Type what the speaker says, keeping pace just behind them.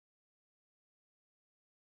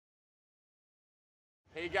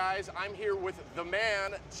Hey guys, I'm here with the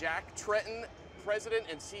man, Jack Tretton, President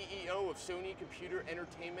and CEO of Sony Computer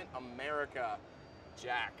Entertainment America.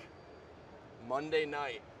 Jack, Monday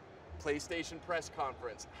night, PlayStation press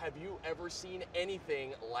conference. Have you ever seen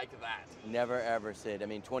anything like that? Never ever, Sid. I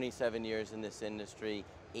mean, 27 years in this industry,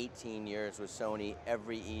 18 years with Sony,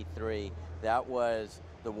 every E3. That was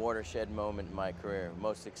the watershed moment in my career.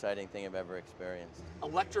 Most exciting thing I've ever experienced.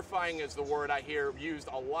 Electrifying is the word I hear used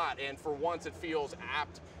a lot, and for once it feels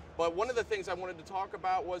apt. But one of the things I wanted to talk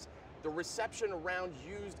about was the reception around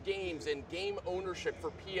used games and game ownership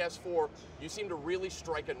for PS4. You seem to really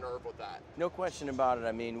strike a nerve with that. No question about it.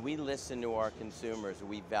 I mean, we listen to our consumers.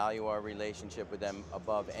 We value our relationship with them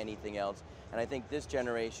above anything else. And I think this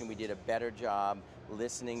generation, we did a better job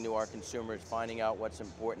listening to our consumers, finding out what's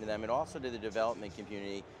important to them, and also to the development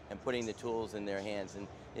community, and putting the tools in their hands. And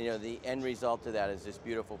you know, the end result of that is this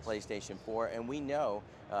beautiful PlayStation 4. And we know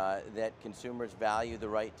that consumers value the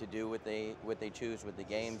right to do what they choose with the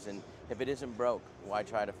games. And if it isn't broke, why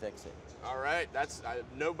try to fix it? All right, that's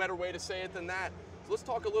no better way to say it than that. So let's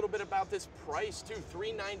talk a little bit about this price too,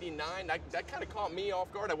 $399. That kind of caught me off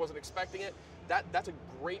guard. I wasn't expecting it. That's a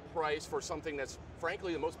great price for something that's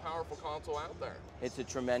frankly the most powerful console out there. It's a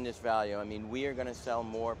tremendous value. I mean, we are going to sell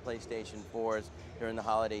more PlayStation 4s during the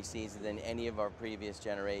holiday season than any of our previous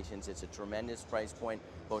generations. It's a tremendous price point,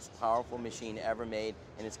 most powerful machine ever made,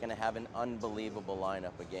 and it's going to have an unbelievable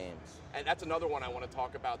lineup of games. And that's another one I want to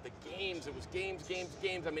talk about, the games. It was games.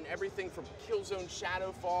 I mean, everything from Killzone,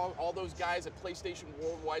 Shadowfall, all those guys at PlayStation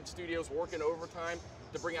Worldwide Studios working overtime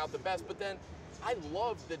to bring out the best. But then I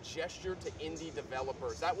loved the gesture to indie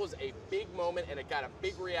developers. That was a big moment, and it got a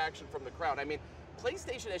big reaction from the crowd. I mean,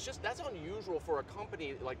 PlayStation, that's unusual for a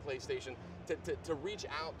company like PlayStation to reach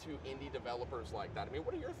out to indie developers like that. I mean,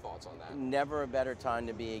 what are your thoughts on that? Never a better time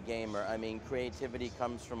to be a gamer. I mean, creativity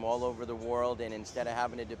comes from all over the world, and instead of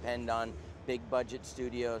having to depend on big budget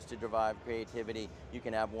studios to drive creativity, you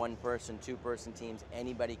can have one-person, two-person teams.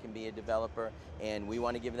 Anybody can be a developer, and we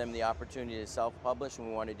want to give them the opportunity to self-publish, and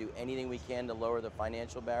we want to do anything we can to lower the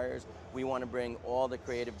financial barriers. We want to bring all the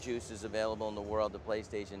creative juices available in the world to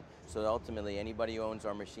PlayStation, so that ultimately anybody who owns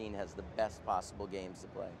our machine has the best possible games to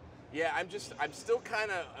play. Yeah, I'm still kind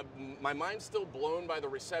of, my mind's still blown by the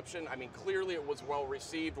reception. I mean, clearly it was well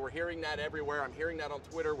received. We're hearing that everywhere. I'm hearing that on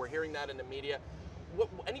Twitter. We're hearing that in the media.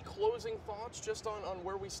 Any closing thoughts just on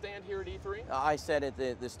where we stand here at E3? I said at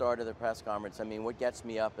the start of the press conference, I mean, what gets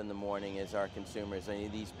me up in the morning is our consumers. I mean,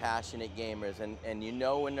 these passionate gamers, and you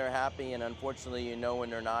know when they're happy, and unfortunately you know when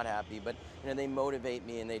they're not happy, but you know, they motivate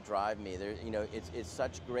me and they drive me. You know, it's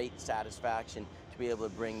such great satisfaction to be able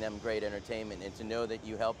to bring them great entertainment, and to know that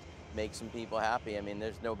you helped make some people happy. I mean,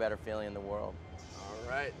 there's no better feeling in the world. All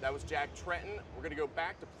right, that was Jack Tretton. We're going to go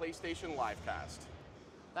back to PlayStation Livecast.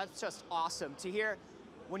 That's just awesome to hear.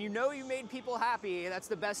 When you know you made people happy, that's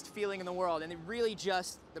the best feeling in the world. And it really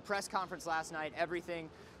just, the press conference last night, everything,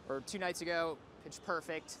 or 2 nights ago, pitch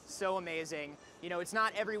perfect, so amazing. You know, it's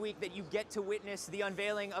not every week that you get to witness the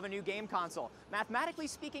unveiling of a new game console. Mathematically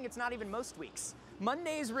speaking, it's not even most weeks.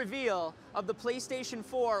 Monday's reveal of the PlayStation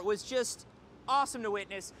 4 was just awesome to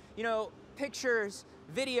witness. You know, pictures,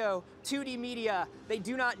 video, 2D media, they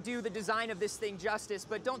do not do the design of this thing justice,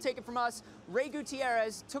 but don't take it from us. Ray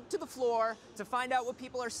Gutierrez took to the floor to find out what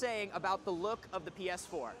people are saying about the look of the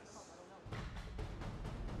PS4.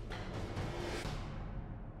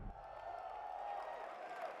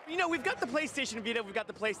 You know, we've got the PlayStation Vita, we've got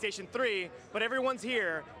the PlayStation 3, but everyone's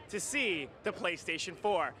here to see the PlayStation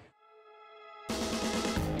 4.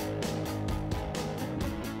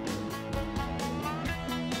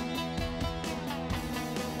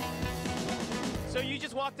 So you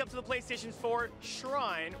just walked up to the PlayStation 4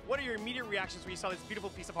 shrine. What are your immediate reactions when you saw this beautiful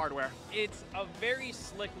piece of hardware? It's a very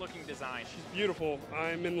slick looking design. She's beautiful.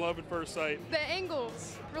 I'm in love at first sight. The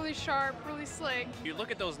angles, really sharp, really slick. You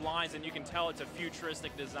look at those lines and you can tell it's a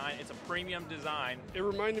futuristic design. It's a premium design. It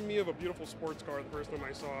reminded me of a beautiful sports car the first time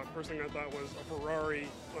I saw it. First thing I thought was a Ferrari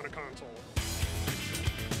on a console.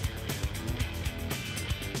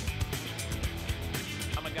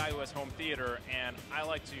 I'm a guy who has home theater, and I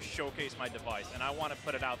like to showcase my device, and I want to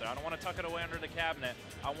put it out there. I don't want to tuck it away under the cabinet.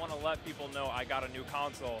 I want to let people know I got a new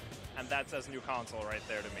console, and that says new console right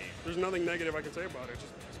there to me. There's nothing negative I can say about it.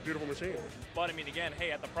 It's a beautiful machine. But I mean, again,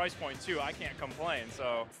 hey, at the price point too, I can't complain,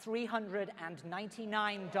 so.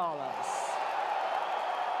 $399.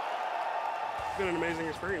 It's been an amazing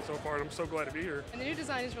experience so far, and I'm so glad to be here. And the new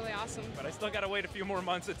design is really awesome. But I still got to wait a few more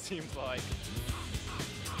months, it seems like.